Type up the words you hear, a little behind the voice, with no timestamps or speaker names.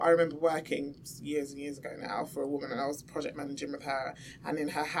I remember working years and years ago now for a woman, and I was project managing with her, and in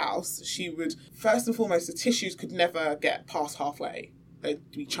her house, she would, first and foremost, the tissues could never get past halfway.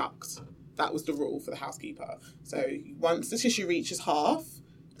 They'd be chucked. That was the rule for the housekeeper. So once the tissue reaches half,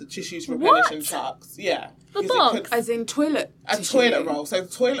 the tissues replenish and chucks. Yeah. The box? As in toilet tissue? Toilet roll. So the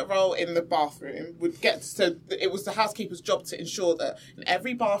toilet roll in the bathroom would get... So it was the housekeeper's job to ensure that in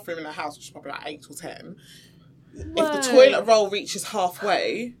every bathroom in the house, which is probably like 8 or 10, if the toilet roll reaches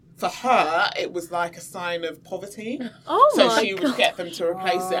halfway... For her, it was like a sign of poverty. Oh my God. So she would get them to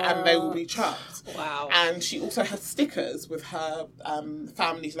replace it and they will be chucked. Wow. And she also had stickers with her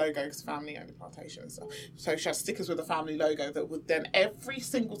family's logo, because family owned the plantation and stuff. So she had stickers with the family logo that would then every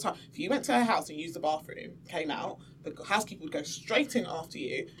single time, if you went to her house and used the bathroom, came out, the housekeeper would go straight in after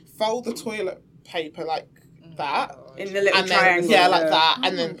you, fold the toilet paper like that. In the little and triangle. Then, yeah, like that.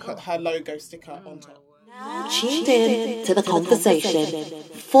 And then put her logo sticker on top. Tuned in to the conversation.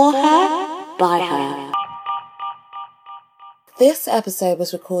 For her, by her. This episode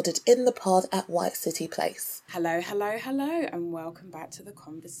was recorded in the pod at White City Place. Hello, and welcome back to the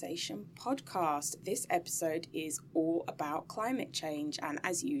Conversation podcast. This episode is all about climate change, and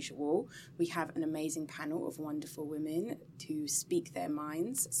as usual, we have an amazing panel of wonderful women to speak their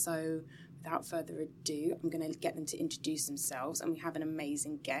minds. So without further ado, I'm going to get them to introduce themselves, and we have an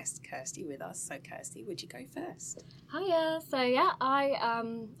amazing guest, Kirsty, with us. So Kirsty, would you go first? Hiya. So yeah, I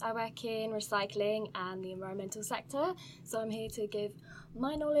work in recycling and the environmental sector. So I'm here to give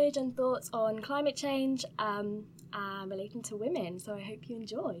my knowledge and thoughts on climate change and relating to women. So I hope you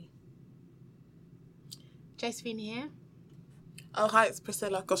enjoy. Josephine here. Oh, hi, it's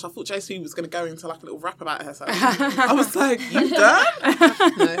Priscilla. Gosh, I thought Josephine was going to go into like a little rap about herself. I was like, you done?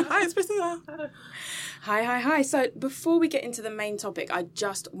 No. Hi, it's Priscilla. Hi. So before we get into the main topic, I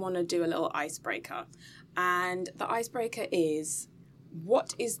just want to do a little icebreaker. And the icebreaker is,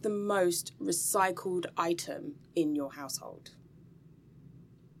 what is the most recycled item in your household?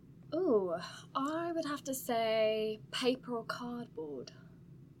 Ooh, I would have to say paper or cardboard.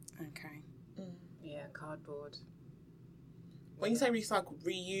 Okay. Yeah, cardboard. When you say recycled,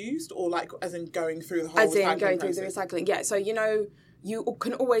 reused, or like as in going through the whole As in recycling going through process? the recycling, yeah. So, you know, you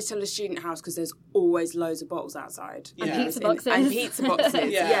can always tell a student house because there's always loads of bottles outside. Yeah. And pizza boxes. And pizza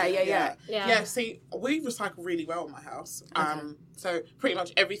boxes. Yeah. Yeah, see, we recycle really well in my house. So pretty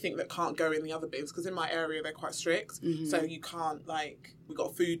much everything that can't go in the other bins, because in my area they're quite strict. Mm-hmm. So you can't, like, we've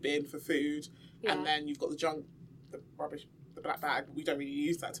got a food bin for food, and then you've got the junk, the rubbish, the black bag. We don't really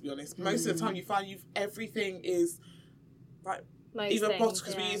use that, to be honest. Most of the time you find everything is, like, Most either things, bottles,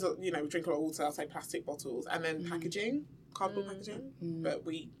 because yeah. we use, we drink a lot of water, I'll say plastic bottles, and then packaging, cardboard packaging. But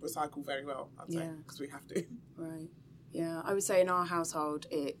we recycle very well, I'd say, because we have to. Right. Yeah, I would say in our household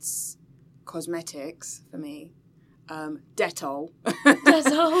it's cosmetics for me. Dettol.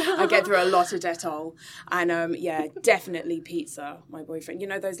 I get through a lot of Dettol. And definitely pizza, my boyfriend. You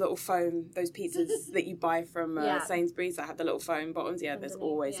know those little foam, those pizzas that you buy from Sainsbury's that have the little foam bottoms? Yeah, there's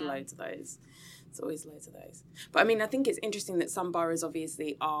always loads of those. There's always loads of those. But I mean, I think it's interesting that some boroughs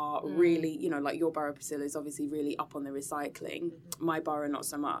obviously are really, like your borough, Priscilla, is obviously really up on the recycling. My borough, not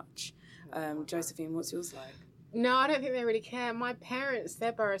so much. Josephine, what's yours like? No, I don't think they really care. My parents,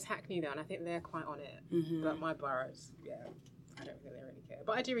 their borough's Hackney though, and I think they're quite on it. Mm-hmm. But my borough's, I don't think they really care.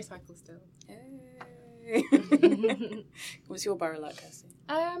 But I do recycle still. Hey. What's your borough like, Kirsty?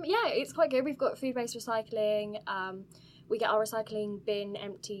 Yeah, it's quite good. We've got food-based recycling. We get our recycling bin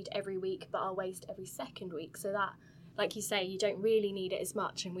emptied every week, but our waste every second week. So that, like you say, you don't really need it as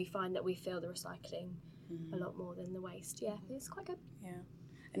much, and we find that we fill the recycling a lot more than the waste. Yeah, it's quite good. Yeah.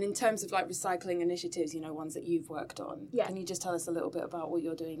 And in terms of like recycling initiatives, ones that you've worked on, can you just tell us a little bit about what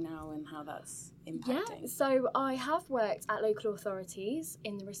you're doing now and how that's impacting? Yeah, so I have worked at local authorities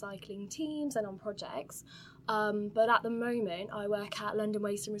in the recycling teams and on projects, but at the moment I work at London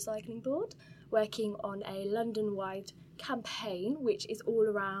Waste and Recycling Board, working on a London-wide campaign which is all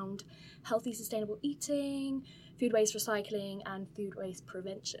around healthy, sustainable eating, food waste recycling and food waste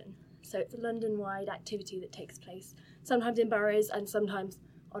prevention. So it's a London-wide activity that takes place sometimes in boroughs and sometimes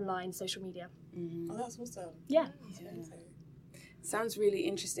online, social media. Oh, that's awesome. Yeah. Sounds really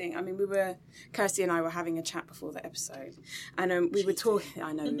interesting. I mean, Kirsty and I were having a chat before the episode, and we were talking.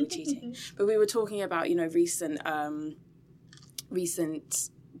 I know we were cheating, but we were talking about recent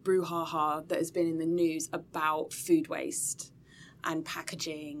brouhaha that has been in the news about food waste and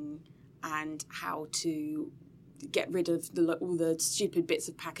packaging and how to get rid of all the stupid bits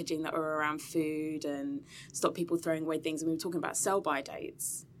of packaging that are around food and stop people throwing away things. And we were talking about sell-by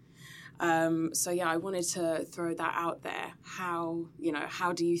dates. I wanted to throw that out there. How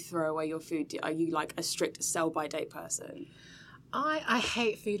do you throw away your food? Are you like a strict sell-by date person? I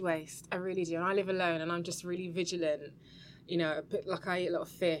hate food waste. I really do. And I live alone and I'm just really vigilant. You know, like I eat a lot of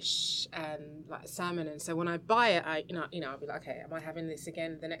fish and like salmon, and so when I buy it, I'll be like, okay, am I having this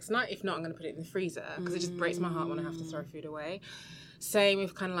again the next night? If not, I'm going to put it in the freezer because it just breaks my heart when I have to throw food away. Same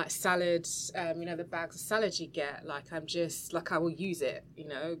with kind of like salads, the bags of salad you get. Like I'm just like I will use it,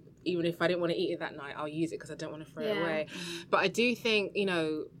 even if I didn't want to eat it that night, I'll use it because I don't want to throw it away. But I do think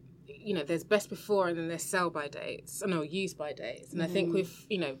there's best before and then there's use by dates, and I think with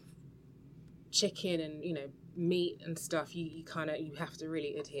chicken and meat and stuff, you have to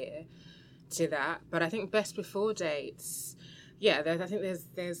really adhere to that. But I think best before dates, I think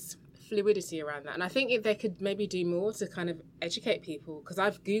there's fluidity around that, and I think if they could maybe do more to kind of educate people, because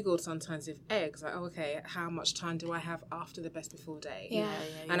I've googled sometimes with eggs, like, how much time do I have after the best before date?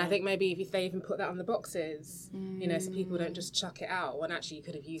 And I think maybe if they even put that on the boxes, so people don't just chuck it out when actually you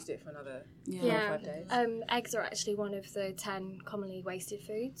could have used it for another 4 or 5 days. Eggs are actually one of the 10 commonly wasted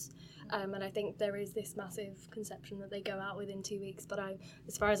foods. And I think there is this massive conception that they go out within 2 weeks, but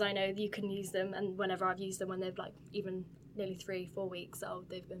as far as I know, you can use them, and whenever I've used them when they've like even nearly 3-4 weeks old,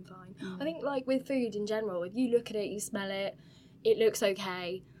 they've been fine. I think like with food in general, if you look at it, you smell it, it looks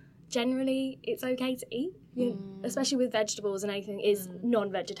okay, generally it's okay to eat, especially with vegetables and anything is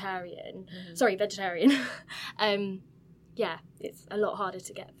vegetarian. It's a lot harder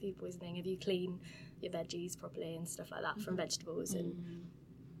to get food poisoning if you clean your veggies properly and stuff like that from vegetables. And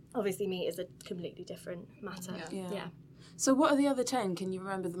obviously meat is a completely different matter. Yeah. So what are the other 10? Can you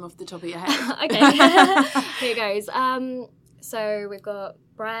remember them off the top of your head? Okay. Here goes. So we've got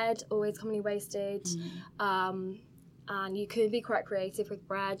bread, always commonly wasted. And you can be quite creative with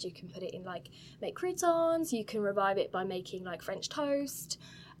bread. You can put it in make croutons. You can revive it by making French toast.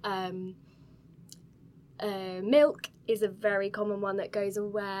 Milk is a very common one that goes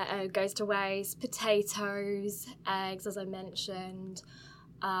to waste. Potatoes, eggs, as I mentioned.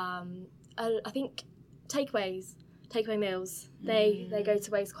 I think takeaway meals, they go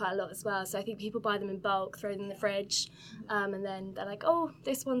to waste quite a lot as well. So I think people buy them in bulk, throw them in the fridge, and then they're like, oh,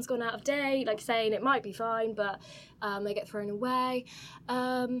 this one's gone out of date, saying it might be fine, but they get thrown away.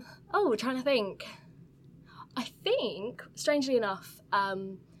 We're trying to think. I think, strangely enough,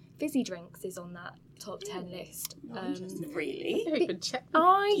 fizzy drinks is on that top 10 list. Really?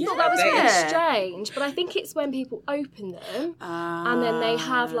 I thought that was really strange, but I think it's when people open them and then they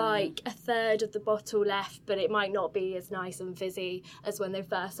have a third of the bottle left, but it might not be as nice and fizzy as when they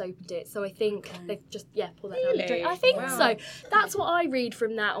first opened it. So I think they've just pulled that down the drink. I think so. That's what I read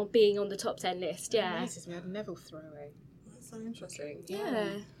from that on being on the top 10 list. Yeah. Amazes me. I'd never throw away. That's so interesting.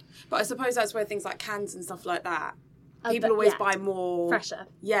 Yeah. But I suppose that's where things like cans and stuff like that. People always buy more fresher.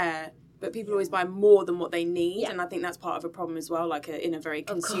 Yeah. But people always buy more than what they need, and I think that's part of a problem as well, in a very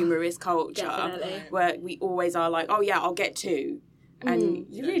consumerist culture, where we always are like, oh yeah, I'll get 2. And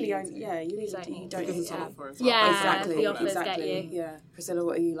you really don't, you don't Because it's on offer as well. The offers get you. Yeah. Priscilla,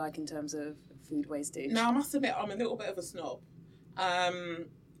 what are you like in terms of food wastage? Now, I must admit, I'm a little bit of a snob.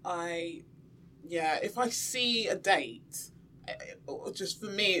 If I see a date, just for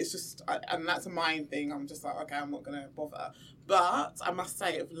me, it's just, and that's a mind thing, I'm just like, okay, I'm not going to bother. But I must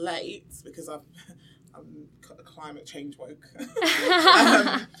say, of late, because I'm climate change woke,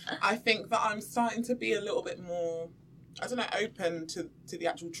 I think that I'm starting to be a little bit more, open to the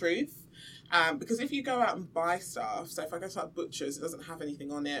actual truth. Because if you go out and buy stuff, so if I go to butchers, it doesn't have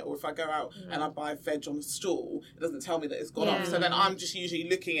anything on it, or if I go out and I buy veg on the stall, it doesn't tell me that it's gone off. So then I'm just usually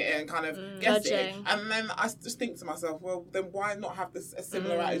looking at it and kind of guessing. And then I just think to myself, well, then why not have a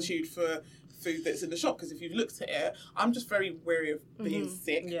similar attitude for food that's in the shop? Because if you've looked at it, I'm just very wary of being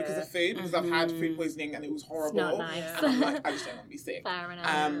sick because of food, because I've had food poisoning and it was horrible. It's not nice. And I'm like, I just don't want to be sick. Fair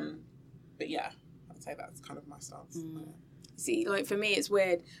enough. But yeah, I'd say that's kind of my stance. See, for me, it's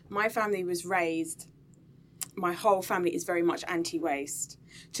weird. My family was raised, my whole family is very much anti-waste,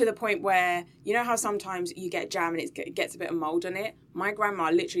 to the point where, you know how sometimes you get jam and it gets a bit of mould on it? My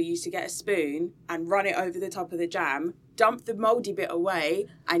grandma literally used to get a spoon and run it over the top of the jam, dump the mouldy bit away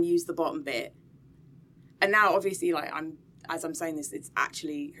and use the bottom bit. And now, obviously, as I'm saying this, it's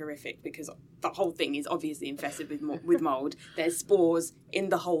actually horrific because the whole thing is obviously infested with mould. There's spores in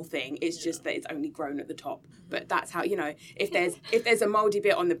the whole thing. It's just that it's only grown at the top. But that's how, if there's a mouldy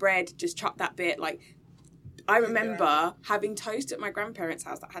bit on the bread, just chuck that bit. I remember having toast at my grandparents'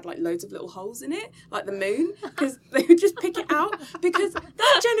 house that had loads of little holes in it, like the moon, because they would just pick it out. Because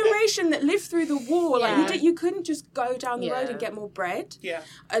that generation that lived through the war, you couldn't just go down the road and get more bread. Yeah.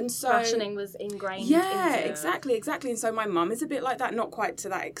 And so rationing was ingrained. Yeah, exactly. And so my mum is a bit like that, not quite to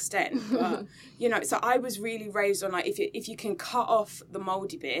that extent, but so I was really raised on if you can cut off the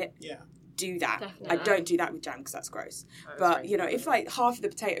mouldy bit. Yeah. do that. Definitely. I don't do that with jam because that's gross. But you know, if like half of the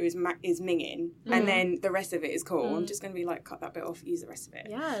potato is minging and then the rest of it is cool, I'm just going to be like, cut that bit off, use the rest of it.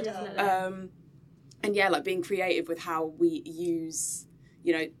 Yeah, definitely. And yeah, like being creative with how we use,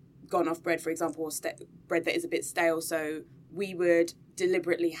 you know, gone off bread, for example, or bread that is a bit stale. So we would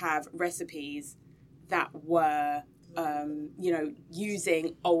deliberately have recipes that were, you know,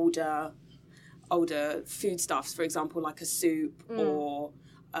 using older foodstuffs, for example, like a soup or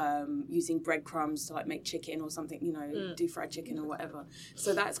using breadcrumbs to like make chicken or something, you know, do fried chicken or whatever.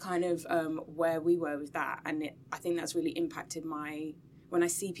 So that's kind of where we were with that. And I think that's really impacted when I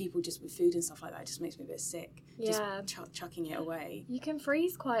see people just with food and stuff like that, it just makes me a bit sick. Yeah. Just chucking it away. You can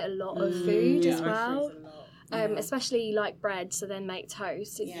freeze quite a lot of food as I well. freeze a lot. Especially like bread, to then make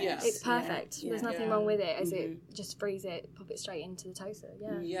toast. It's perfect. Yeah. There's nothing wrong with it, as it just freeze it, pop it straight into the toaster.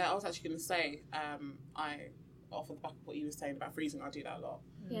 Yeah. Yeah, I was actually going to say, off of the back of what you were saying about freezing, I do that a lot.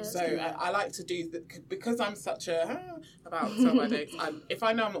 Yeah, So I like to do because I'm such a about sell-by dates. If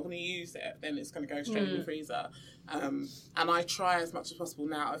I know I'm not going to use it, then it's going to go straight in the freezer. And I try as much as possible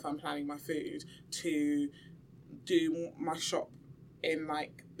now, if I'm planning my food, to do my shop in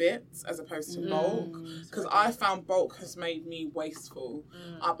like bits as opposed to bulk, because I found bulk has made me wasteful.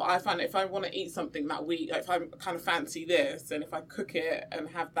 But I find if I want to eat something that week, like if I kind of fancy this, and if I cook it and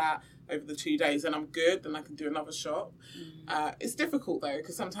have that over the 2 days, then I'm good. Then I can do another shop. It's difficult though,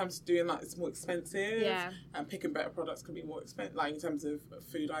 because sometimes doing that is more expensive. And picking better products can be more expensive. Like in terms of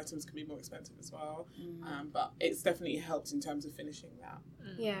food items, can be more expensive as well. But it's definitely helped in terms of finishing that.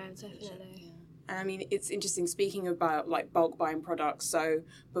 Yeah, definitely. And I mean, it's interesting speaking about like bulk buying products. So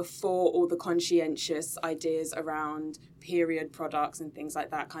before all the conscientious ideas around period products and things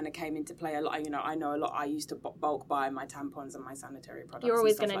like that kind of came into play a lot, you know, I know a lot. I used to bulk buy my tampons and my sanitary products. You're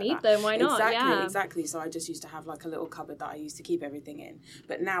always going to need them. Why not? Exactly. So I just used to have like a little cupboard that I used to keep everything in.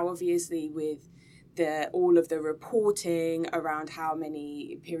 But now, obviously, with all of the reporting around how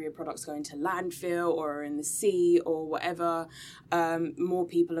many period products go into landfill or are in the sea or whatever, more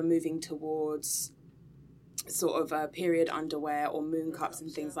people are moving towards sort of period underwear or moon cups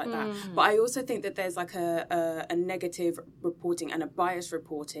and things like that. But I also think that there's like a negative reporting and a biased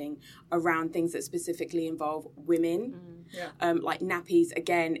reporting around things that specifically involve women. Like nappies,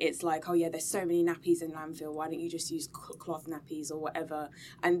 again, it's like, oh yeah, there's so many nappies in landfill, why don't you just use cloth nappies or whatever?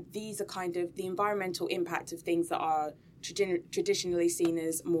 And these are kind of the environmental impact of things that are traditionally seen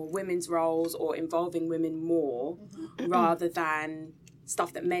as more women's roles or involving women more rather than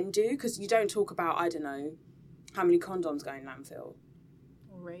stuff that men do, because you don't talk about, I don't know, how many condoms go in landfill.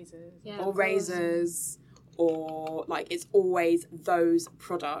 Or razors. Yeah, or razors. Or like it's always those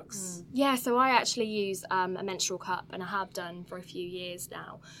products. Yeah, so I actually use a menstrual cup, and I have done for a few years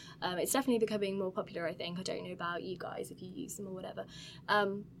now. It's definitely becoming more popular, I think. I don't know about you guys if you use them or whatever.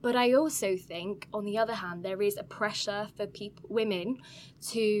 But I also think, on the other hand, there is a pressure for women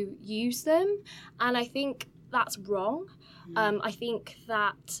to use them, and I think that's wrong. I think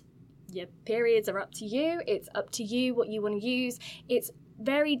that your periods are up to you. It's up to you what you want to use. It's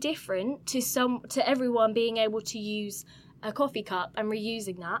very different to everyone being able to use a coffee cup and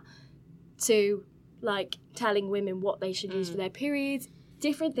reusing that, to like telling women what they should use for their periods.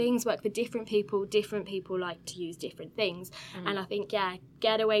 Different things work for different people. Different people like to use different things. And I think,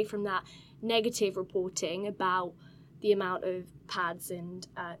 get away from that negative reporting about the amount of pads and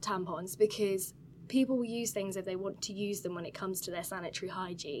tampons, because people will use things if they want to use them when it comes to their sanitary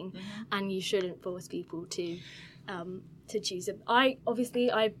hygiene, and you shouldn't force people to choose them.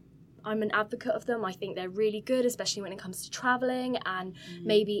 I'm an advocate of them. I think they're really good, especially when it comes to travelling and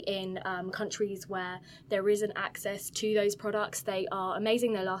maybe in countries where there isn't access to those products. They are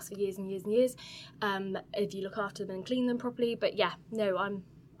amazing. They last for years and years and years if you look after them and clean them properly. But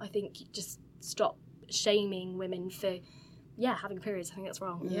I think just stop shaming women for having periods. I think that's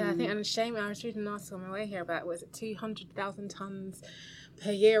wrong. Yeah, I think, and shame, I was reading an article on my way here about, was it 200,000 tonnes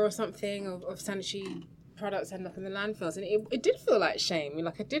per year or something of sanitary products end up in the landfills, and it did feel like shame.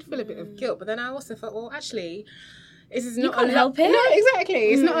 Like I did feel a bit of guilt, but then I also thought, well, actually, this is not help it. No, exactly.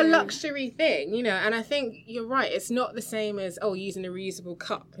 It's not a luxury thing, you know. And I think you're right. It's not the same as using a reusable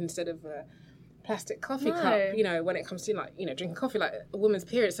cup instead of a plastic coffee cup. You know, when it comes to like, you know, drinking coffee, like a woman's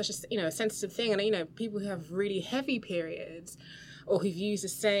period is such a, you know, a sensitive thing, and you know, people who have really heavy periods or who've used the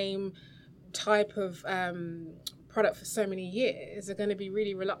same type of product for so many years are going to be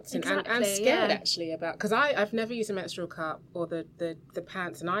really reluctant and scared actually about, because I've never used a menstrual cup or the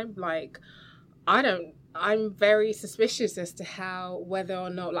pants, and I'm like, I don't I'm very suspicious as to whether or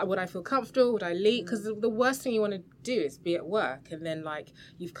not, like, would I feel comfortable? Would I leak? Because the worst thing you want to do is be at work and then, like,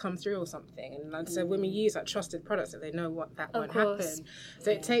 you've come through or something. And so women use, like, trusted products that they know that won't happen.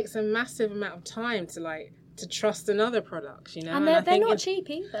 So it takes a massive amount of time to trust another product, you know. And they're not cheap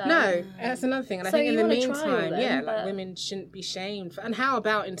either. No, that's another thing. And I think in the meantime, like women shouldn't be shamed. And how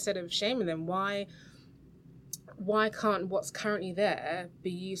about, instead of shaming them, why can't what's currently there be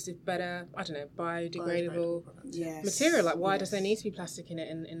used with better, I don't know, biodegradable material? Like, why does there need to be plastic in it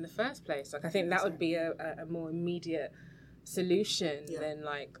in the first place? Like, I think that would be a more immediate solution than,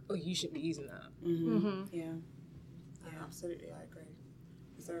 like, oh, you shouldn't be using that. Yeah, absolutely, I agree.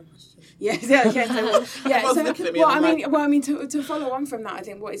 Is there a question? I mean, to follow on from that, I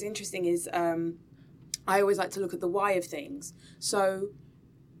think what is interesting is I always like to look at the why of things. So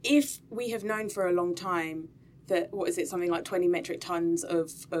if we have known for a long time that, something like 20 metric tons of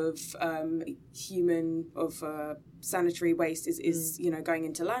sanitary waste is going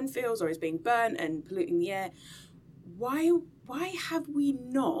into landfills or is being burnt and polluting the air, why have we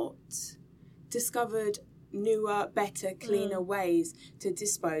not discovered newer, better, cleaner ways to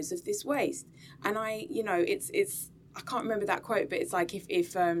dispose of this waste? And I can't remember that quote, but it's like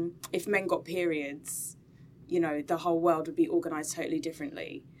if men got periods, the whole world would be organised totally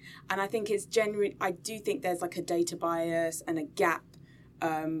differently. And I think I do think there's like a data bias and a gap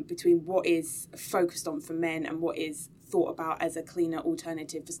between what is focused on for men and what is thought about as a cleaner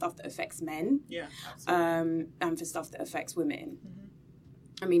alternative for stuff that affects men. Yeah, absolutely. And for stuff that affects women.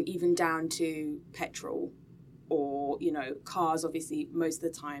 I mean, even down to petrol or, cars. Obviously, most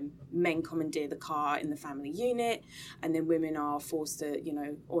of the time, men commandeer the car in the family unit, and then women are forced to,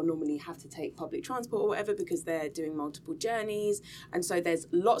 or normally have to take public transport or whatever because they're doing multiple journeys. And so there's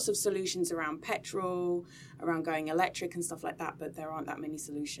lots of solutions around petrol, around going electric and stuff like that, but there aren't that many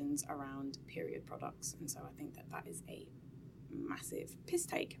solutions around period products. And so I think that is a massive piss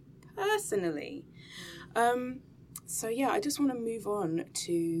take, personally. So yeah, I just want to move on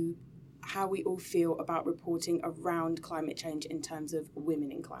to how we all feel about reporting around climate change in terms of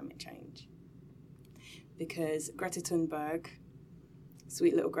women in climate change. Because Greta Thunberg,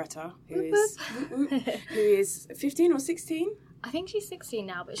 sweet little Greta, who is 15 or 16? I think she's 16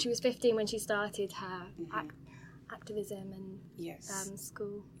 now, but she was 15 when she started her activism and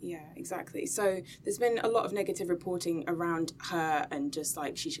school. Yeah, exactly. So there's been a lot of negative reporting around her and just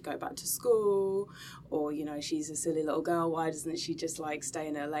like she should go back to school, or she's a silly little girl, why doesn't she just like stay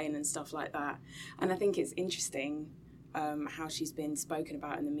in her lane and stuff like that. And I think it's interesting how she's been spoken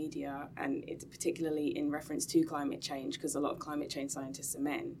about in the media, and it's particularly in reference to climate change, because a lot of climate change scientists are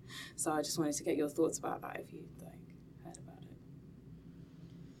men. So I just wanted to get your thoughts about that, if you heard about it.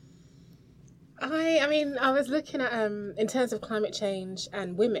 I mean, I was looking at, in terms of climate change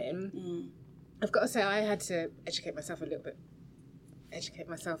and women, I've got to say I had to educate myself a bit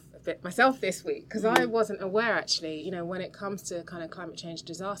myself this week, because I wasn't aware, actually, when it comes to kind of climate change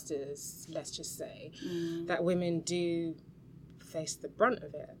disasters, let's just say, that women do face the brunt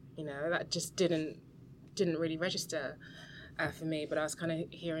of it. That just didn't really register for me, but I was kind of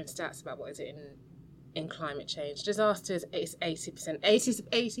hearing stats about what is it in climate change disasters, it's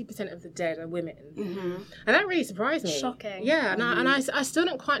 80% of the dead are women, and that really surprised me. Shocking. Yeah, and I still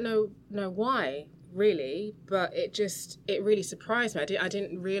don't quite know why, really, but it really surprised me. I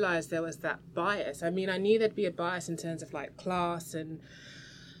didn't realise there was that bias. I mean, I knew there'd be a bias in terms of like class and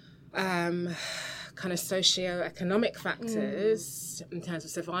kind of socio-economic factors in terms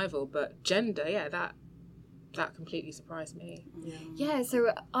of survival, but gender, that completely surprised me. Yeah,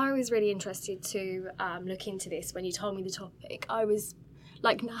 so I was really interested to look into this when you told me the topic. I was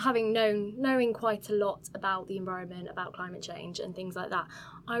like, knowing quite a lot about the environment, about climate change and things like that,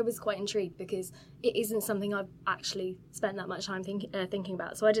 I was quite intrigued because it isn't something I've actually spent that much time thinking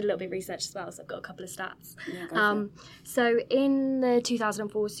about. So I did a little bit of research as well, so I've got a couple of stats. So in the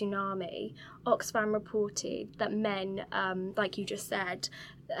 2004 tsunami, Oxfam reported that men, like you just said,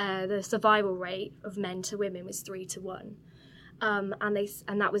 the survival rate of men to women was 3-1.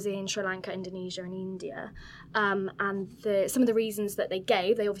 And that was in Sri Lanka, Indonesia, and India. And some of the reasons that they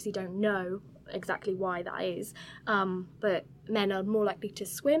gave, they obviously don't know exactly why that is. But men are more likely to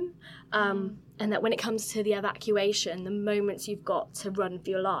swim, and that when it comes to the evacuation, the moments you've got to run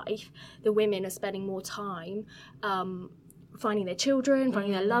for your life, the women are spending more time finding their children,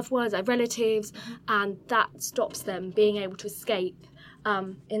 finding their loved ones, their relatives, and that stops them being able to escape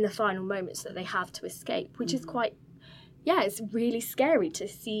in the final moments that they have to escape, which is quite. Yeah, it's really scary to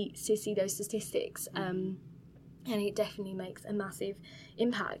see those statistics, and it definitely makes a massive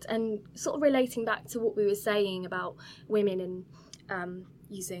impact. And sort of relating back to what we were saying about women and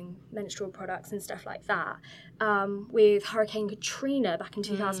using menstrual products and stuff like that. With Hurricane Katrina back in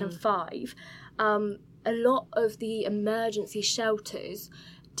 2005, a lot of the emergency shelters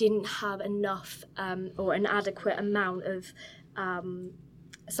didn't have enough or an adequate amount of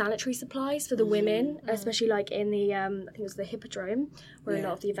sanitary supplies for the women, especially like in the I think it was the Hippodrome where a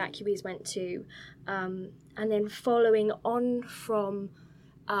lot of the evacuees went to, and then following on from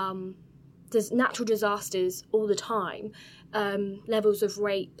natural disasters all the time, levels of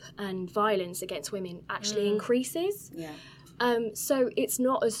rape and violence against women actually increases. So it's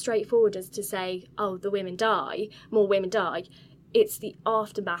not as straightforward as to say, oh, the women die, more women die. It's the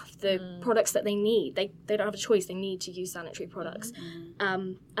aftermath, the products that they need. They don't have a choice. They need to use sanitary products.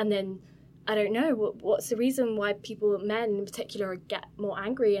 And then, I don't know, what's the reason why people, men in particular, get more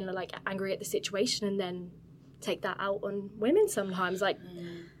angry and are like angry at the situation and then take that out on women sometimes. Like,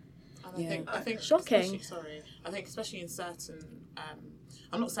 I think shocking. I think especially in certain,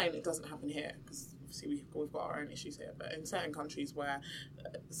 I'm not saying it doesn't happen here, because obviously we've got our own issues here, but in certain countries where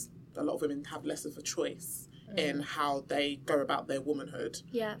a lot of women have less of a choice in how they go about their womanhood,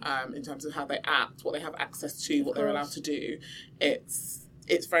 in terms of how they act, what they have access to, what they're allowed to do,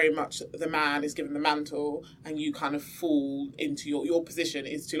 it's very much the man is given the mantle and you kind of fall into your position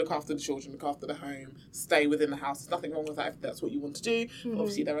is to look after the children, look after the home, stay within the house. There's nothing wrong with that if that's what you want to do. But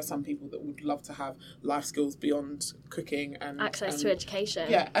obviously there are some people that would love to have life skills beyond cooking and access to education.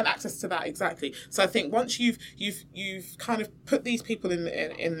 Yeah, and access to that, exactly. So I think once you've kind of put these people in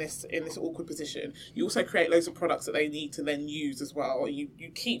this awkward position, you also create loads of products that they need to then use as well. You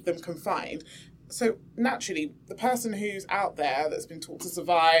keep them confined. So naturally, the person who's out there that's been taught to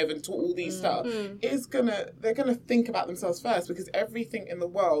survive and taught all these stuff they're gonna think about themselves first, because everything in the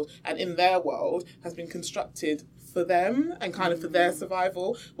world and in their world has been constructed for them and kind of for their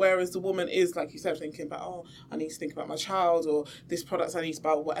survival. Whereas the woman is, like you said, thinking about, oh, I need to think about my child, or this product I need to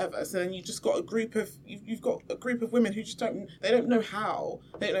buy, or whatever. So then you've got a group of women who just don't know how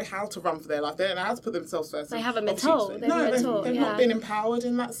to run for their life. They don't know how to put themselves first. They haven't been told. They've not been empowered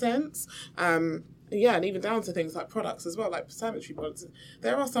in that sense. And even down to things like products as well, like sanitary products.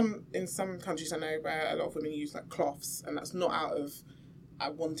 There are in some countries I know where a lot of women use like cloths, and that's not out of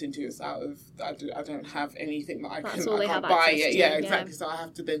wanting to. It's out of I don't have anything that I can't buy it. Yeah, exactly. So I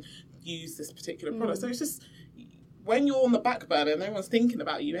have to then use this particular product. So it's just, when you're on the back burner and no one's thinking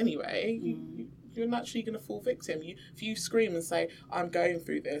about you anyway, you're naturally going to fall victim. If you scream and say, I'm going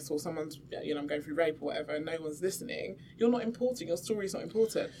through this, or someone's, I'm going through rape or whatever, and no one's listening, you're not important. Your story's not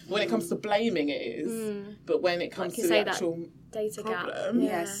important. When it comes to blaming, it is. But when it comes to the actual data problem,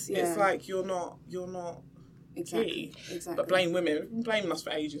 gap. It's like you're not Exactly. But blame women. Blame us for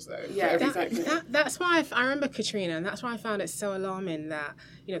ages, though. Yeah, exactly. That's why I remember Katrina, and that's why I found it so alarming that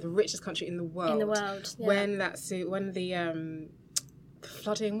the richest country in the world, when the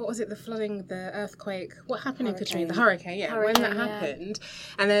flooding, the earthquake, what happened in Katrina? The hurricane, when that happened,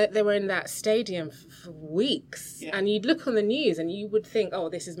 and they were in that stadium for weeks, and you'd look on the news and you would think, oh,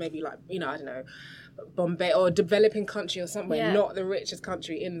 this is maybe like, I don't know, Bombay or a developing country or somewhere, not the richest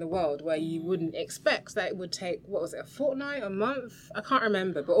country in the world, where you wouldn't expect that it would take, a fortnight, a month? I can't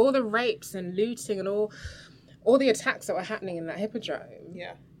remember, but all the rapes and looting and all the attacks that were happening in that hippodrome.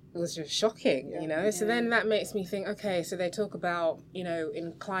 Yeah. It was just shocking, So then that makes me think, okay, so they talk about, in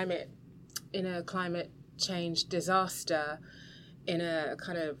a climate change disaster, in a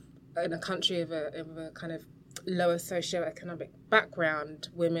country of a kind of lower socioeconomic background,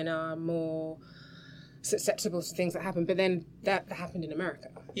 women are more susceptible to things that happen. But then that happened in America,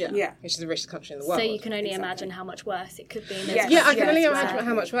 which is the richest country in the world. So you can only imagine how much worse it could be. I can only imagine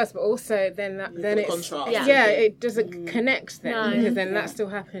how much worse. But also then it's it doesn't connect then, because then that still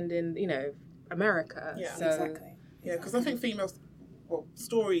happened in America. Yeah, exactly. Yeah, because I think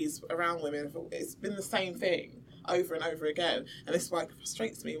stories around women, it's been the same thing over and over again, and it's like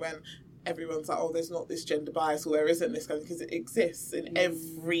frustrates me when everyone's like, oh, there's not this gender bias, or there isn't this kind of, because it exists in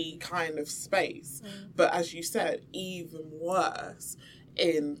every kind of space. But as you said, even worse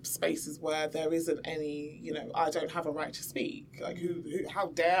in spaces where there isn't any, I don't have a right to speak. Like, how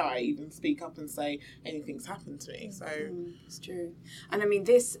dare I even speak up and say anything's happened to me? So it's true. And I mean,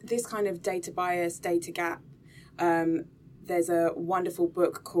 this kind of data bias, data gap, there's a wonderful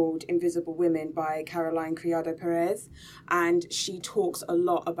book called Invisible Women by Caroline Criado Perez, and she talks a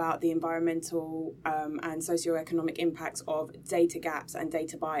lot about the environmental and socioeconomic impacts of data gaps and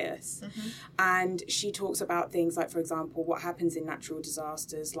data bias. And she talks about things like, for example, what happens in natural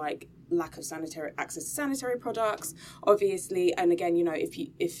disasters, like lack of access to sanitary products, obviously. And again,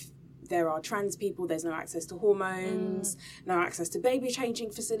 if there are trans people, there's no access to hormones, no access to baby changing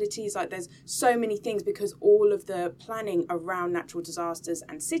facilities. Like, there's so many things because all of the planning around natural disasters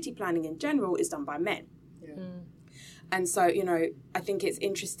and city planning in general is done by men. Yeah. And so, you know, I think it's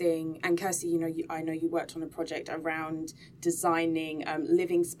interesting. And Kirsty, you know, I know you worked on a project around designing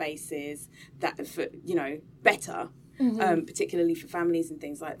living spaces that, for, you know, better, particularly for families and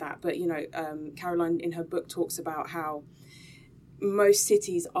things like that. But, you know, Caroline in her book talks about how most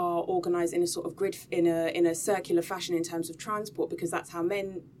cities are organised in a sort of grid, in a circular fashion in terms of transport, because that's how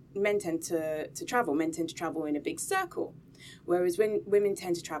men tend to travel. Men tend to travel in a big circle, whereas when women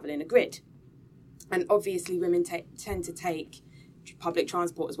tend to travel in a grid. And obviously women tend to take public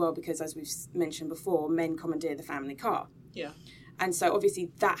transport as well because, as we've mentioned before, men commandeer the family car. Yeah. And so obviously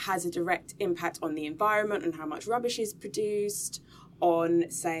that has a direct impact on the environment and how much rubbish is produced,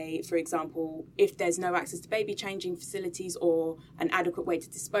 on, say, for example, if there's no access to baby changing facilities or an adequate way to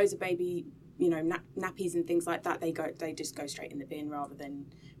dispose of baby, you know, nappies and things like that, they just go straight in the bin rather than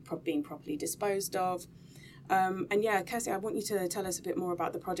being properly disposed of. And yeah, Kirsty, I want you to tell us a bit more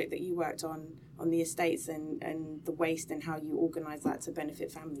about the project that you worked on the estates and the waste and how you organise that to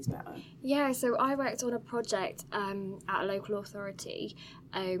benefit families better. Yeah, so I worked on a project at a local authority,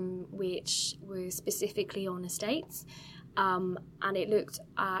 which was specifically on estates, and it looked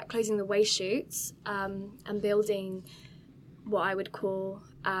at closing the waste chutes and building what I would call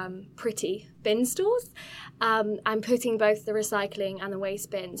pretty bin stores, and putting both the recycling and the waste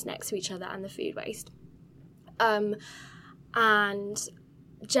bins next to each other and the food waste. And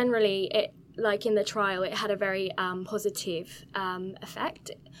generally, it, like in the trial, it had a very positive effect.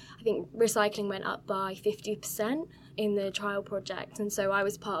 I think recycling went up by 50% in the trial project, and so I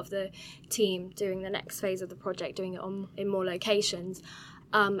was part of the team doing the next phase of the project, doing it in more locations.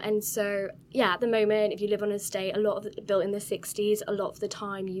 And so, yeah, at the moment, if you live on an estate, a lot of it built in the 60s, a lot of the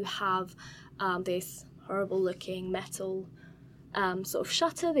time you have this horrible-looking metal sort of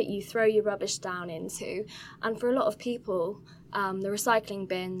shutter that you throw your rubbish down into. And for a lot of people, the recycling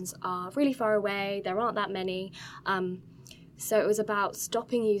bins are really far away, there aren't that many. So it was about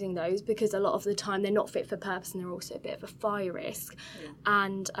stopping using those because a lot of the time they're not fit for purpose and they're also a bit of a fire risk. Yeah.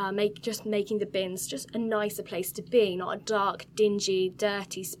 And making the bins just a nicer place to be, not a dark, dingy,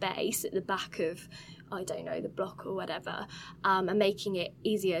 dirty space at the back of, I don't know, the block or whatever, and making it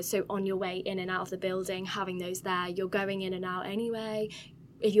easier. So on your way in and out of the building, having those there, you're going in and out anyway.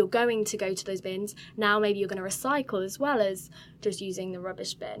 If you're going to go to those bins, now maybe you're going to recycle as well as just using the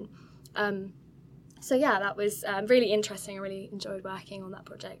rubbish bin. So yeah, that was really interesting. I really enjoyed working on that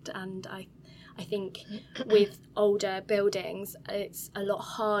project, and I think with older buildings, it's a lot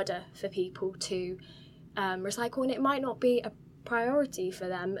harder for people to recycle, and it might not be a priority for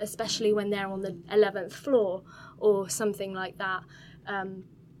them, especially when they're on the 11th floor or something like that.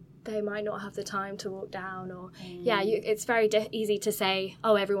 They might not have the time to walk down, or it's very easy to say,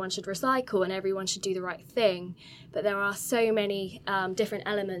 oh, everyone should recycle and everyone should do the right thing, but there are so many different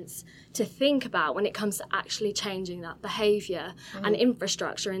elements to think about when it comes to actually changing that behaviour, and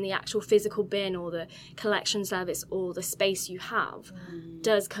infrastructure in the actual physical bin or the collection service or the space you have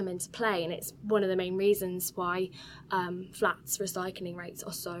does come into play, and it's one of the main reasons why flats recycling rates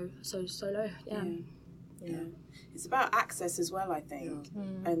are so low. Yeah. It's about access as well, I think,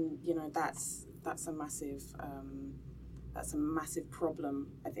 and you know that's a massive problem.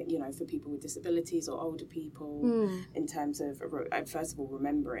 I think, you know, for people with disabilities or older people, in terms of first of all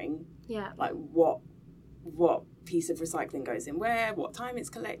remembering, like what piece of recycling goes in where, what time it's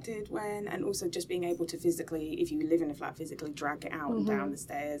collected, when, and also just being able to physically, if you live in a flat, physically drag it out and down the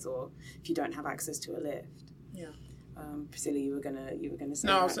stairs, or if you don't have access to a lift. Yeah. Priscilla, you were gonna say.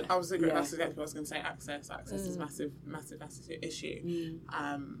 No, I was thinking that's exactly what I was going to say. Access is massive issue.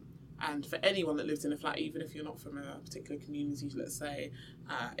 And for anyone that lives in a flat, even if you're not from a particular community, let's say,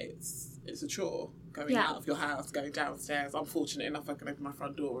 it's a chore going out of your house, going downstairs. I'm fortunate enough I can open my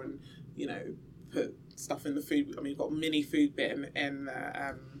front door and, you know, put stuff in the food. I mean, we've got a mini food bin in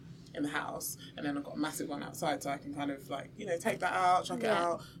the house, and then I've got a massive one outside, so I can kind of, like, you know, take that out, chuck it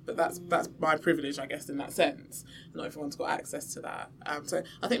out. But that's my privilege, I guess, in that sense. Not everyone's got access to that. So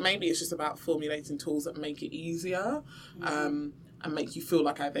I think maybe it's just about formulating tools that make it easier, and make you feel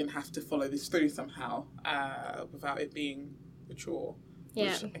like I then have to follow this through somehow, without it being a chore.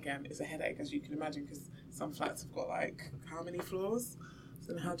 Which, again, is a headache, as you can imagine, because some flats have got, like, how many floors?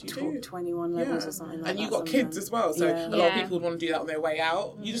 So how do you do? 21 levels or something like that. And you've got kids as well, so a lot of people would want to do that on their way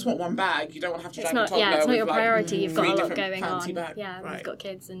out. You just want one bag. You don't want to have to drag a toddler. Yeah, it's not your priority. Like, you've got a lot going on. Bag. You've got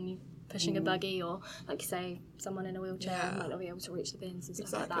kids and you're pushing a buggy, or, like you say, someone in a wheelchair might not be able to reach the bins and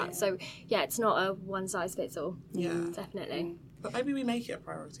stuff like that. So, yeah, it's not a one-size-fits-all. Yeah. Definitely. But maybe we make it a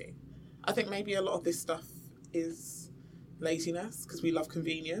priority. I think maybe a lot of this stuff is laziness because we love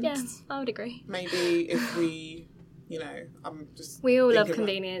convenience. Yeah, I would agree. Maybe if we, I'm just... We all love thinking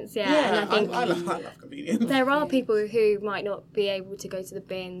convenience, about, yeah. And I think I love convenience. there are people who might not be able to go to the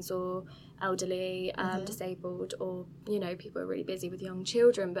bins, or elderly, disabled, or, people are really busy with young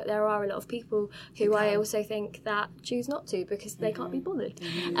children. But there are a lot of people who I also think that choose not to because they can't be bothered.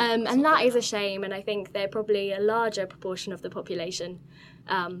 And that is a shame. And I think they're probably a larger proportion of the population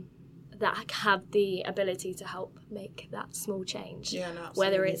that have the ability to help make that small change. Yeah, no,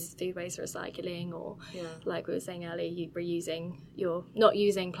 whether it's food waste recycling or, like we were saying earlier, you reusing not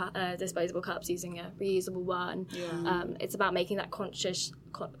using disposable cups, using a reusable one. Yeah. It's about making that conscious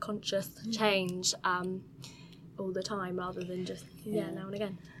change all the time rather than just now and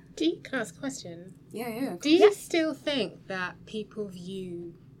again. Can I ask a question? Yeah. Do you still think that people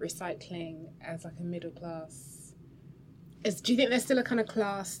view recycling as like a middle class? Do you think there's still a kind of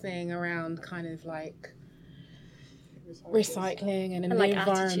class thing around kind of like recycling and the like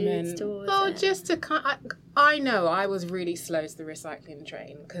environment? Well, just to I know I was really slow to the recycling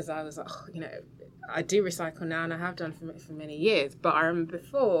train because I was like, I do recycle now and I have done for many years. But I remember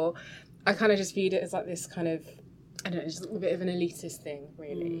before, I kind of just viewed it as like this kind of, I don't know, just a bit of an elitist thing,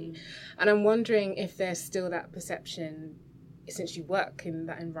 really. And I'm wondering if there's still that perception, since you work in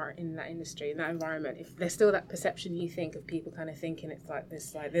that industry, in that environment, if there's still that perception you think of people kind of thinking it's like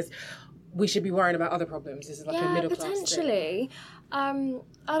this, we should be worrying about other problems. This is like a middle class thing. Potentially. I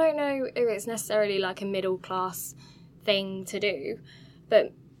don't know if it's necessarily like a middle class thing to do,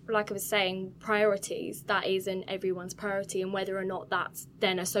 but like I was saying, priorities, that isn't everyone's priority, and whether or not that's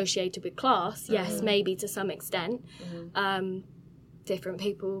then associated with class, yes, maybe to some extent. Different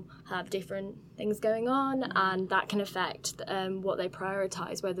people have different things going on, and that can affect what they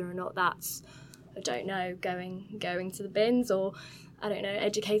prioritise, whether or not that's, I don't know, going to the bins, or I don't know,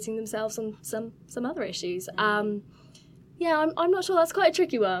 educating themselves on some other issues. I'm not sure. That's quite a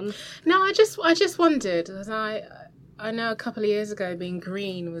tricky one. No, I just wondered, because I know a couple of years ago being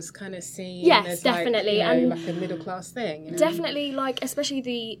green was kind of seen as definitely, like a middle class thing. Definitely,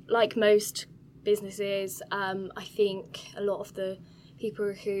 especially most businesses, I think a lot of the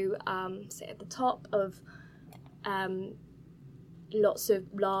people who sit at the top of lots of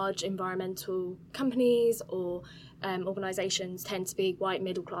large environmental companies or organisations tend to be white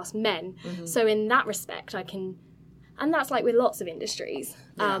middle class men. So in that respect, and that's like with lots of industries,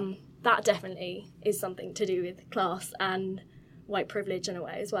 that definitely is something to do with class and white privilege in a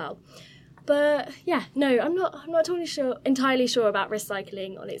way as well. But I'm not entirely sure about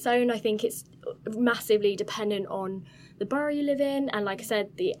recycling on its own. I think it's massively dependent on the borough you live in, and like I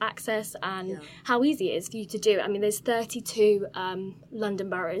said, the access and how easy it is for you to do it. I mean, there's 32 London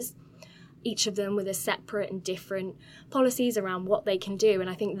boroughs, each of them with a separate and different policies around what they can do, and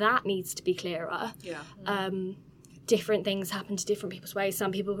I think that needs to be clearer. Different things happen to different people's ways.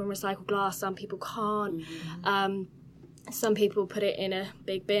 Some people can recycle glass, some people can't. Some people put it in a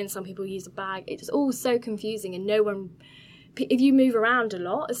big bin, some people use a bag. It's all so confusing, and no one, if you move around a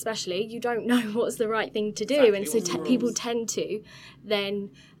lot especially, you don't know what's the right thing to do, and so people tend to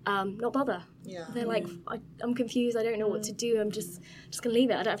then not bother. They're like, I'm confused, I don't know what to do, I'm just going to leave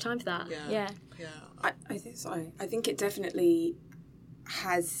it, I don't have time for that. I think so. I think it definitely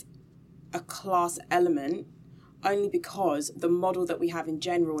has a class element, only because the model that we have in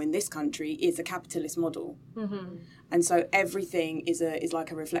general in this country is a capitalist model. And so everything is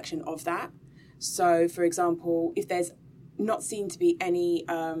like a reflection of that. So, for example, if there's not seen to be any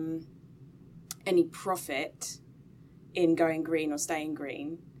profit in going green or staying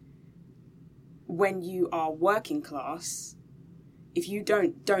green, when you are working class, if you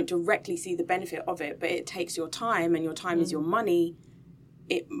don't directly see the benefit of it, but it takes your time, and your time is your money,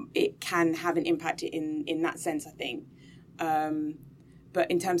 it can have an impact in that sense, I think.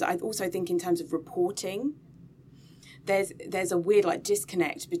 But I also think in terms of reporting, there's a weird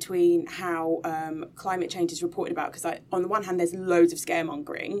disconnect between how climate change is reported about, because on the one hand there's loads of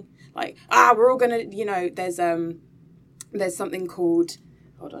scaremongering, we're all gonna, there's something called,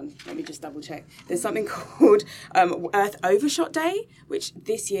 hold on, let me just double check, there's something called Earth Overshot Day, which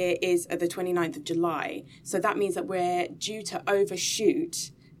this year is the 29th of July. So that means that we're due to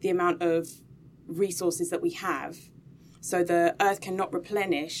overshoot the amount of resources that we have. So the Earth cannot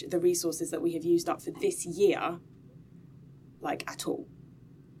replenish the resources that we have used up for this year, at all,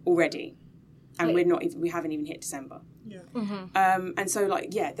 already. And we haven't even hit December. And so,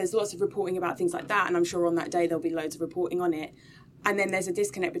 there's lots of reporting about things like that, and I'm sure on that day there'll be loads of reporting on it. And then there's a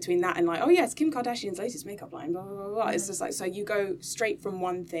disconnect between that and it's Kim Kardashian's latest makeup line, blah, blah, blah, blah. It's just so you go straight from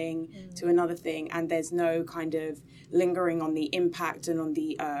one thing to another thing, and there's no kind of lingering on the impact and on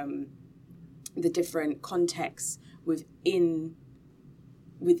the the different contexts within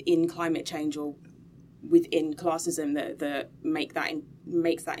climate change or within classism that makes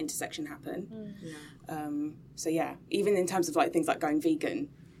that intersection happen. So yeah, even in terms of like things like going vegan,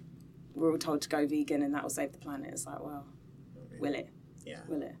 we're all told to go vegan and that will save the planet. It's like, well, will it? Yeah.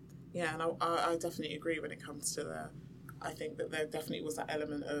 Will it? Yeah, and I definitely agree when it comes to I think that there definitely was that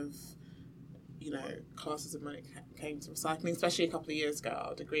element of, you know, classism when it came to recycling, especially a couple of years ago. I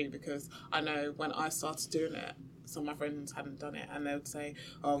would agree, because I know when I started doing it, some of my friends hadn't done it, and they would say,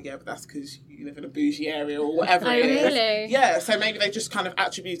 oh yeah, but that's because you live in a bougie area or whatever it is. Really? Yeah, so maybe they just kind of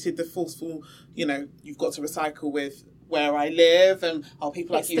attributed the forceful, you know, you've got to recycle with where I live, and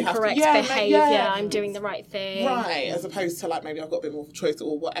people like It's you the have correct to behaviour, I'm doing the right thing. right, as opposed to like maybe I've got a bit more of a choice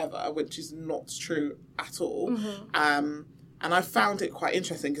or whatever, which is not true at all. And I found it quite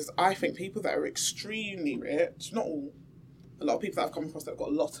interesting, because I think people that are extremely rich, not all, a lot of people that I've come across that have got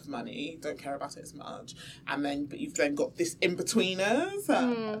a lot of money don't care about it as much, but you've then got this in-betweeners.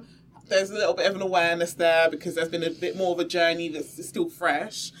 There's a little bit of an awareness there, because there's been a bit more of a journey that's still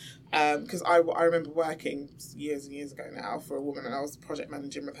fresh. Because I remember working years and years ago now for a woman, and I was project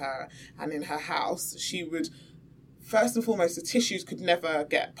managing with her, and in her house she would, first and foremost, the tissues could never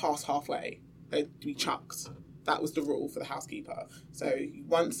get past halfway. They'd be chucked. That was the rule for the housekeeper. So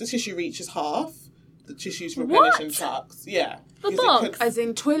once the tissue reaches half, the tissues replenish and chucks. Yeah. The box? As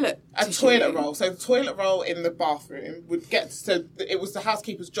in toilet tissue? Toilet roll. So the toilet roll in the bathroom would get, so it was the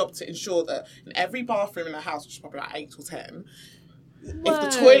housekeeper's job to ensure that in every bathroom in the house, which is probably like 8 or 10, if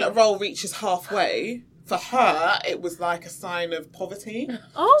the toilet roll reaches halfway, for her, it was like a sign of poverty.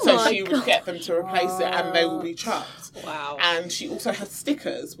 Oh so my she would get them to replace it, and they will be chucked. Wow. And she also had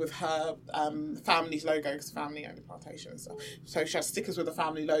stickers with her family's logo, because family owned a plantation and stuff. So she had stickers with the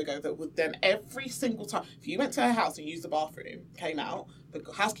family logo that would then, every single time, if you went to her house and used the bathroom, came out, the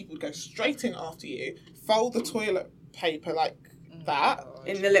housekeeper would go straight in after you, fold the toilet paper like that,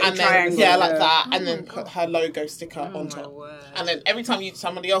 in the little and triangle. then, like that, and then put her logo sticker on top. And then every time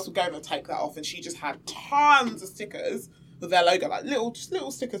somebody else would go and take that off, and she just had tons of stickers with their logo, like little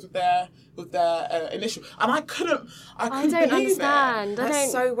stickers with their initial. And I couldn't I don't understand.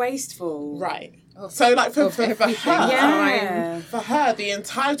 That's so wasteful. Right. So like for her, Yeah. for her, the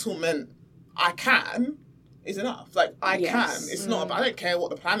entitlement I can is enough. Like I can. It's not about, I don't care what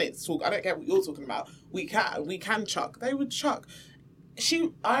the planet's talking. I don't care what you're talking about. We can chuck. They would chuck.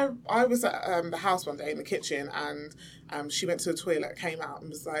 I was at the house one day in the kitchen, and she went to the toilet, came out, and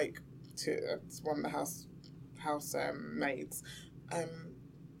was like to one of the house maids,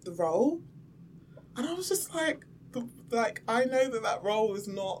 the roll, and I was just like, I know that roll is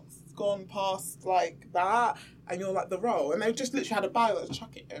not gone past like that, and you're like, the roll, and they just literally had a bag that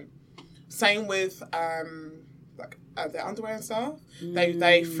chuck it in. Same with their underwear and stuff.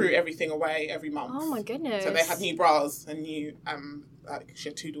 They threw everything away every month. Oh my goodness. So they had new bras and new she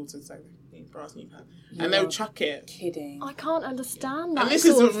had 2 daughters, so new bras, new pants, and they would chuck it. Kidding. I can't understand that. And this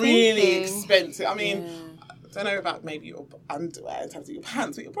sort is of really thinking. expensive. I mean, I don't know about maybe your underwear in terms of your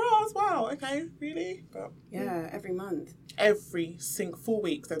pants, but your bras. Wow, okay, really? But every month. every single 4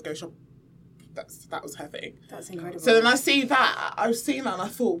 weeks they'd go shop. That was her thing. That's incredible. So then I've seen that, and I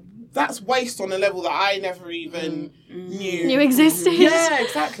thought, that's waste on a level that I never even knew existed. Yeah,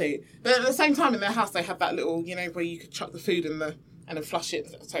 exactly. But at the same time, in their house, they had that little, where you could chuck the food in and then flush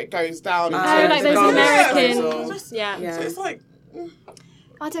it so it goes down. like those American. Yeah. So it's like,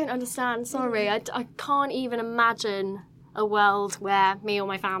 I don't understand. Sorry, I can't even imagine a world where me or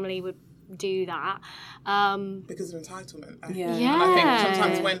my family would do that. because of entitlement. Yeah. And I think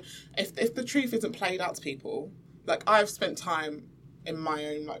sometimes when, if the truth isn't played out to people, like I've spent time in my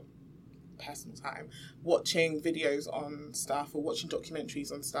own personal time watching videos on stuff or watching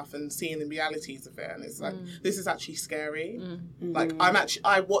documentaries on stuff and seeing the realities of it, and it's like this is actually scary. Like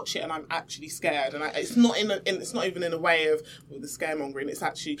I watch it and I'm actually scared, and it's not it's not even in a way of the scaremongering. It's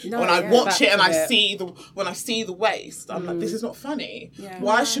actually when I watch it and I see the waste, I'm like, this is not funny.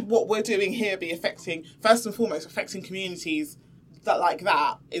 Why should what we're doing here be first and foremost affecting communities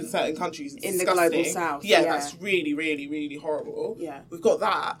that in certain countries? It's in disgusting. the global south. Yeah, that's really, really, really horrible. Yeah. We've got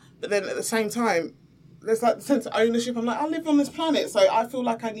that. But then at the same time, there's like the sense of ownership. I'm like, I live on this planet, so I feel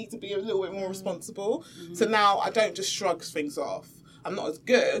like I need to be a little bit more responsible. So now I don't just shrug things off. I'm not as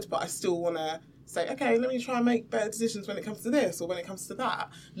good, but I still want to say, okay, let me try and make better decisions when it comes to this or when it comes to that.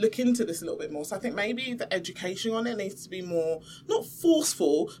 Look into this a little bit more. So I think maybe the education on it needs to be more, not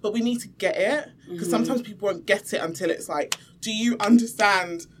forceful, but we need to get it. Because sometimes people won't get it until it's like, do you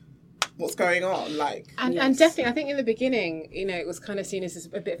understand what's going on. Like, and definitely, I think in the beginning, you know, it was kind of seen as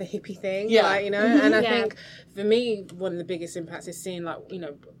a bit of a hippie thing, Yeah. like, you know. And I think for me, one of the biggest impacts is seeing, like, you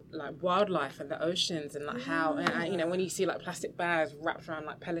know, like wildlife and the oceans, and like how, you know, when you see like plastic bags wrapped around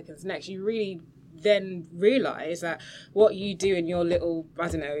like pelicans' necks, you really then realise that what you do in your little, I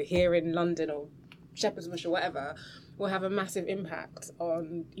don't know, here in London or Shepherd's Bush or whatever, will have a massive impact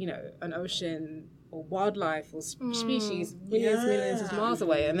on, you know, an ocean or wildlife or species millions of miles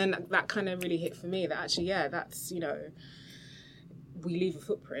away. And then that kind of really hit for me that actually, that's, you know, we leave a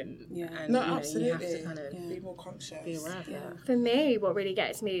footprint. And, absolutely. you have to kind of be more conscious. be aware of that. For me, what really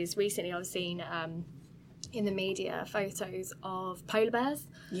gets me is recently I've seen in the media photos of polar bears.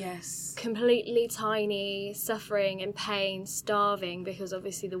 Yes. Completely tiny, suffering in pain, starving because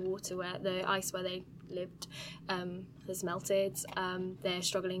obviously the ice where they lived has melted. They're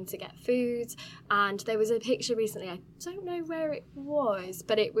struggling to get food, and there was a picture recently, I don't know where it was,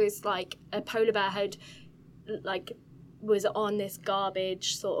 but it was like a polar bear was on this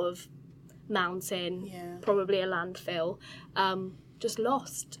garbage sort of mountain, probably a landfill, just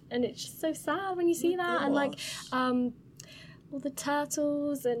lost. And it's just so sad when you see that. And like all the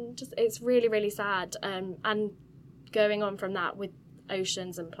turtles, and just it's really, really sad. And going on from that with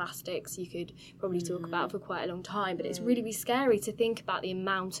oceans and plastics, you could probably talk about for quite a long time, but it's really, really scary to think about the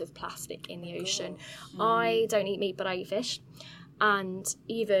amount of plastic in the ocean. I don't eat meat, but I eat fish. And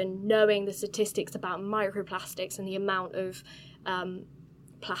even knowing the statistics about microplastics and the amount of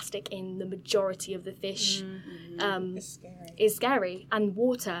plastic in the majority of the fish is scary. And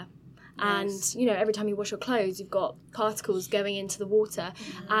water. And, you know, every time you wash your clothes, you've got particles going into the water.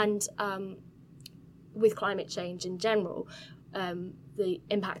 And with climate change in general, the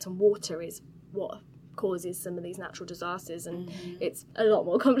impact on water is what causes some of these natural disasters. And it's a lot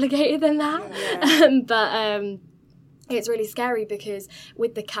more complicated than that. But it's really scary because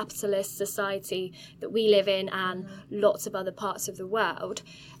with the capitalist society that we live in and lots of other parts of the world,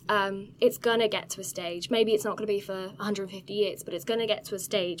 it's going to get to a stage, maybe it's not going to be for 150 years, but it's going to get to a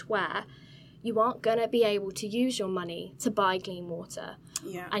stage where you aren't going to be able to use your money to buy clean water.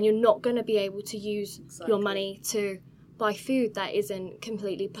 And you're not going to be able to use your money to buy food that isn't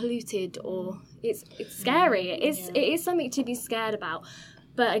completely polluted, or it's scary. It is something to be scared about.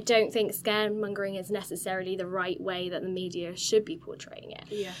 But I don't think scaremongering is necessarily the right way that the media should be portraying it.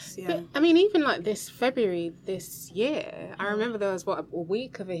 But, I mean, even like this February this year, I remember there was, a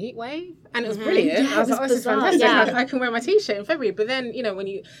week of a heat wave? And it was brilliant. I was like, this is fantastic. I can wear my T-shirt in February. But then, you know, when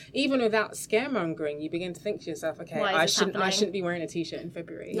you, even without scaremongering, you begin to think to yourself, okay, I shouldn't be wearing a T-shirt in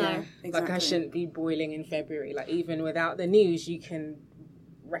February. No. Exactly. Like, I shouldn't be boiling in February. Like, even without the news, you can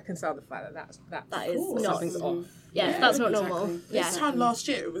reconcile the fact that is cool. not Something's off. Yeah, that's not normal. This time last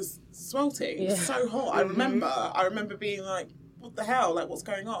year it was sweltering. It was so hot. I remember being like, what the hell? Like, what's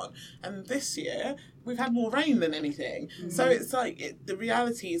going on? And this year we've had more rain than anything. So it's like the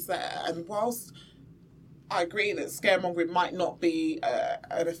reality is there. And whilst I agree that scaremongering might not be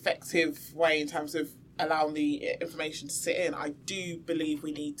an effective way in terms of allowing the information to sit in, I do believe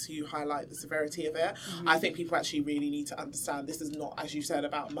we need to highlight the severity of it. I think people actually really need to understand this is not, as you said,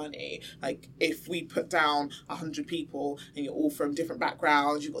 about money. Like, if we put down 100 people and you're all from different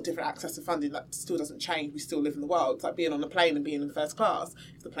backgrounds, you've got different access to funding, that still doesn't change. We still live in the world. It's like being on a plane and being in first class.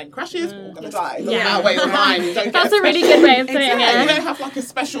 If the plane crashes, we're all going to die. It doesn't matter where you're flying. You don't That's a really good way of putting it. You don't have like a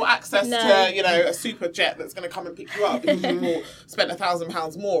special access to, you know, a super jet that's going to come and pick you up because you all spent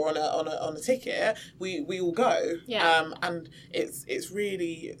 £1,000 more on a ticket. We all go. And it's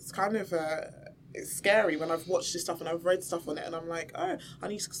really kind of it's scary when I've watched this stuff and I've read stuff on it and I'm like, oh, I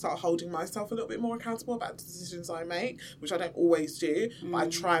need to start holding myself a little bit more accountable about the decisions I make, which I don't always do, but I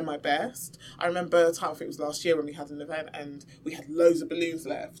try my best. I remember a time, I think it was last year, when we had an event and we had loads of balloons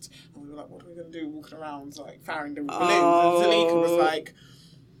left and we were like, what are we going to do walking around like firing them with balloons? And Zalika was like,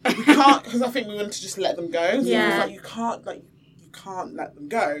 we can't, because I think we wanted to just let them go. So it was like, you can't let them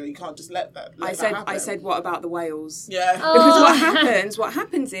go. You can't just let that happen. I said, what about the whales? Yeah. Because what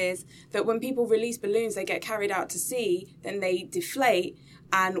happens is that when people release balloons, they get carried out to sea, then they deflate,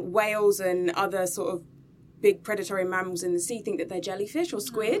 and whales and other sort of big predatory mammals in the sea think that they're jellyfish or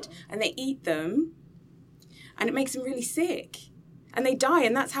squid, and they eat them, and it makes them really sick. And they die,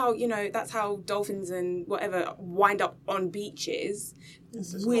 and that's how dolphins and whatever wind up on beaches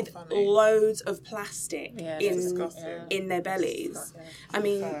with loads of plastic in their bellies. I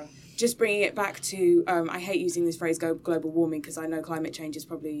mean, just bringing it back to, I hate using this phrase global warming because I know climate change is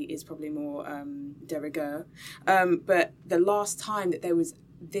probably more de rigueur. But the last time that there was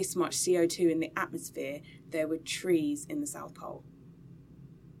this much CO2 in the atmosphere, there were trees in the South Pole.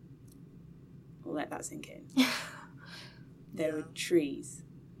 We'll let that sink in. There were trees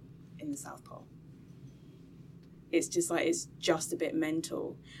in the South Pole. It's just like, it's just a bit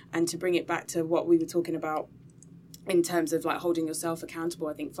mental. And to bring it back to what we were talking about in terms of like holding yourself accountable,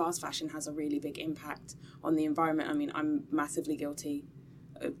 I think fast fashion has a really big impact on the environment. I mean, I'm massively guilty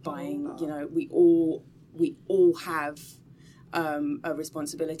of buying, you know, we all have a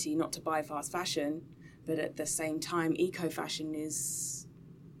responsibility not to buy fast fashion, but at the same time, eco fashion is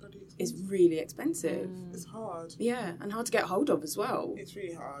really expensive. It's hard. Yeah, and hard to get hold of as well. It's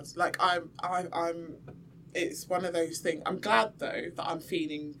really hard. Like I'm it's one of those things. I'm glad though that I'm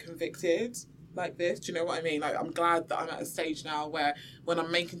feeling convicted like this. Do you know what I mean? Like, I'm glad that I'm at a stage now where when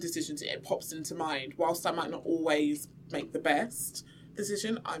I'm making decisions, it pops into mind. Whilst I might not always make the best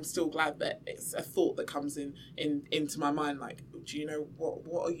decision, I'm still glad that it's a thought that comes into my mind, like, do you know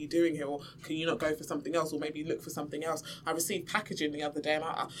what are you doing here, or can you not go for something else, or maybe look for something else. I received packaging the other day, and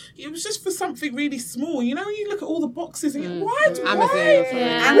it was just for something really small. You know, when you look at all the boxes and you what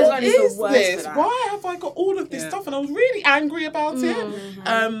is this? Why have I got all of this stuff? And I was really angry about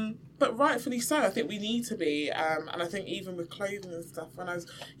it. But rightfully so. I think we need to be, and I think even with clothing and stuff,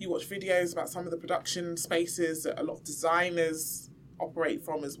 you watch videos about some of the production spaces that a lot of designers operate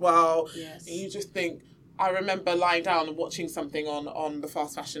from as well. Yes. And you just think, I remember lying down and watching something on the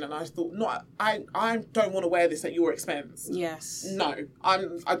fast fashion, and I thought, I don't want to wear this at your expense. Yes. No, I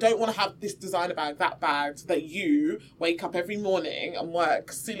don't want to have this designer bag, that bag, that you wake up every morning and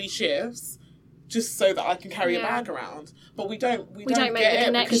work silly shifts just so that I can carry a bag around. But we don't make get the it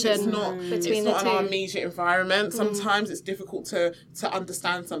connection because it's not between in our two. immediate environment. Sometimes it's difficult to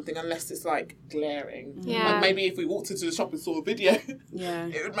understand something unless it's like glaring. Yeah. Like maybe if we walked into the shop and saw a video,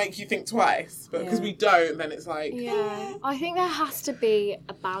 it would make you think twice. But because we don't, then it's like... Yeah, I think there has to be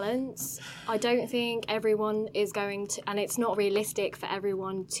a balance. I don't think everyone is going to... And it's not realistic for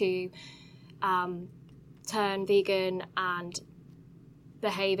everyone to turn vegan and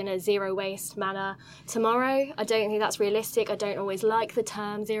behave in a zero waste manner tomorrow. I don't think that's realistic. I don't always like the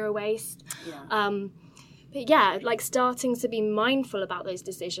term zero waste. But yeah, like starting to be mindful about those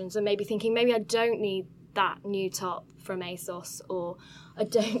decisions and maybe thinking, maybe I don't need that new top from ASOS, or I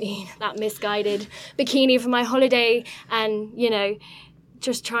don't need that misguided bikini for my holiday, and, you know,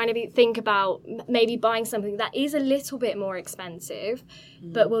 just trying to think about maybe buying something that is a little bit more expensive,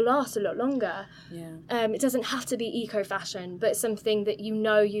 but will last a lot longer. Yeah. It doesn't have to be eco-fashion, but something that you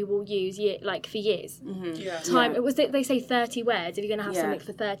know you will use for years. They say 30 wears, if you're going to have something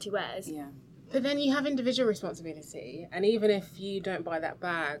for 30 wears. Yeah. But then you have individual responsibility, and even if you don't buy that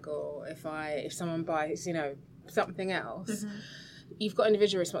bag, or if someone buys, you know, something else, you've got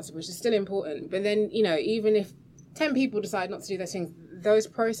individual responsibility, which is still important. But then, you know, even if 10 people decide not to do those things, those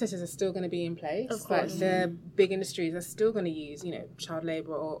processes are still going to be in place. Of course. Like the big industries are still going to use, you know, child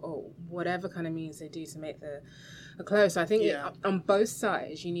labour or whatever kind of means they do to make the clothes. So I think on both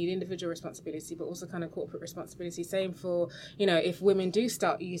sides you need individual responsibility, but also kind of corporate responsibility. Same for, you know, if women do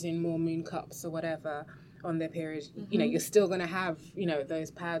start using more moon cups or whatever on their period, you know, you're still going to have, you know,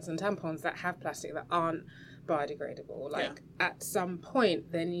 those pads and tampons that have plastic that aren't biodegradable. Like at some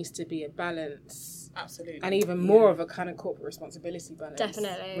point there needs to be a balance. Absolutely. And even more of a kind of corporate responsibility balance.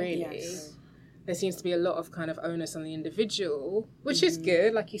 Definitely. Really. Yes. There seems to be a lot of kind of onus on the individual, which is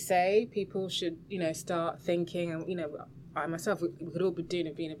good. Like you say, people should, you know, start thinking, and, you know, I myself, we could all be doing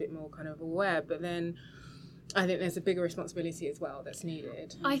it, being a bit more kind of aware, but then I think there's a bigger responsibility as well that's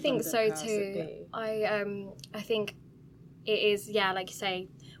needed. I think so too. I think it is, like you say,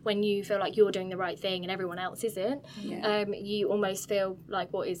 when you feel like you're doing the right thing and everyone else isn't, you almost feel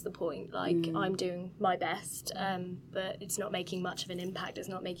like, what is the point? Like, I'm doing my best, but it's not making much of an impact, it's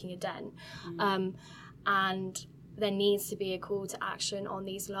not making a dent. And there needs to be a call to action on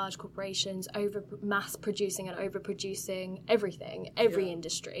these large corporations over mass producing and overproducing everything, every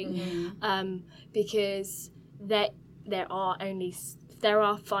industry, because there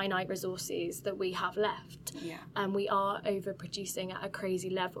are finite resources that we have left, and we are overproducing at a crazy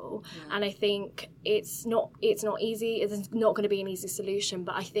level. And I think it's not easy. It's not going to be an easy solution.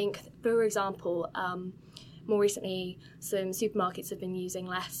 But I think, for example, more recently, some supermarkets have been using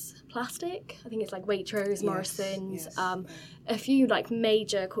less plastic. I think it's like Waitrose, Morrison's, a few like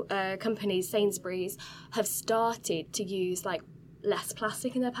major companies, Sainsbury's, have started to use like less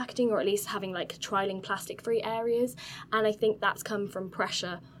plastic in their packaging, or at least having like trialing plastic-free areas. And I think that's come from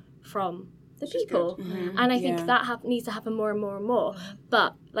pressure from the people. And I think that needs to happen more and more and more.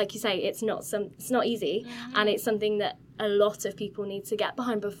 But like you say, it's not easy, and it's something that a lot of people need to get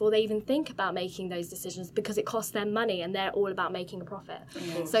behind before they even think about making those decisions, because it costs them money and they're all about making a profit.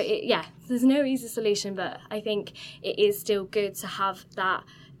 So there's no easy solution, but I think it is still good to have that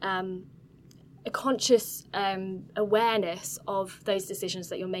a conscious awareness of those decisions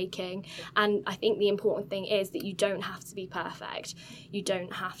that you're making. And I think the important thing is that you don't have to be perfect. You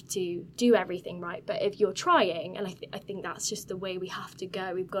don't have to do everything right. But if you're trying, and I think that's just the way we have to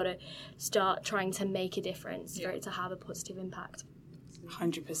go, we've got to start trying to make a difference for it to have a positive impact.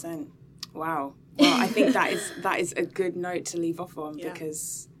 100%. Wow. Well, I think that is a good note to leave off on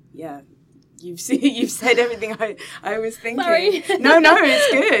because, you've said everything I was thinking. Sorry. No,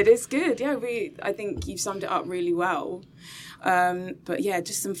 it's good. Yeah, I think you've summed it up really well. But yeah,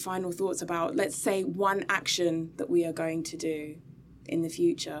 just some final thoughts about, let's say, one action that we are going to do in the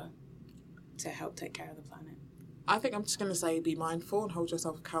future to help take care of the planet. I think I'm just going to say be mindful and hold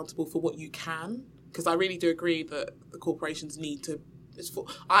yourself accountable for what you can, because I really do agree that the corporations need to.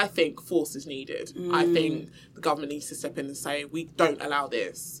 I think force is needed. I think the government needs to step in and say, we don't allow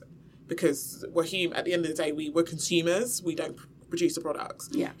this. Because we're human. At the end of the day, we're consumers. We don't produce the products.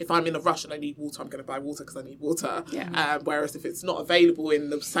 Yeah. If I'm in a rush and I need water, I'm going to buy water because I need water. Yeah. Whereas if it's not available in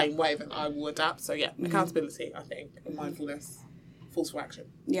the same way, then I will adapt. So accountability, I think, and mindfulness, forceful action.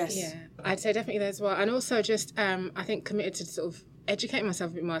 Yes. Yeah, I'd say definitely that as well. And also just, I think, committed to sort of educate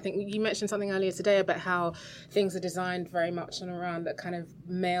myself a bit more. I think you mentioned something earlier today about how things are designed very much and around that kind of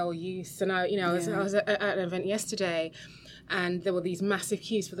male youth. And I was at an event yesterday, and there were these massive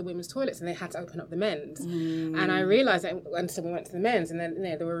queues for the women's toilets, and they had to open up the men's. And I realised that, and so we went to the men's, and then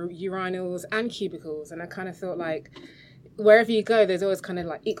there were urinals and cubicles, and I kind of thought, like, wherever you go, there's always kind of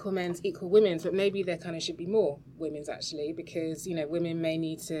like equal men's, equal women's, but maybe there kind of should be more women's actually, because women may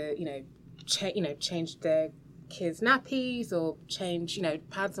need to change their kids' nappies or change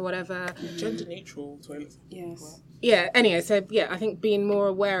pads or whatever. Gender neutral toilets. Yes. Yeah. Anyway, so I think being more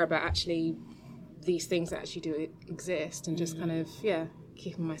aware about actually these things that actually do exist, and just kind of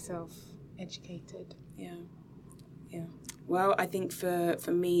keeping myself educated. Yeah. Well, I think for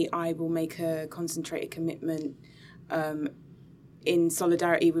me, I will make a concentrated commitment in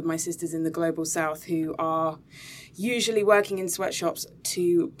solidarity with my sisters in the Global South, who are usually working in sweatshops,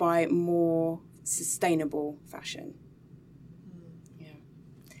 to buy more sustainable fashion. Yeah.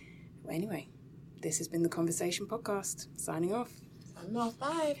 Well, anyway, this has been the Conversation Podcast. Signing off.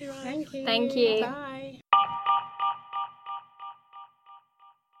 Bye, everyone. Thank you. Thank you. Bye.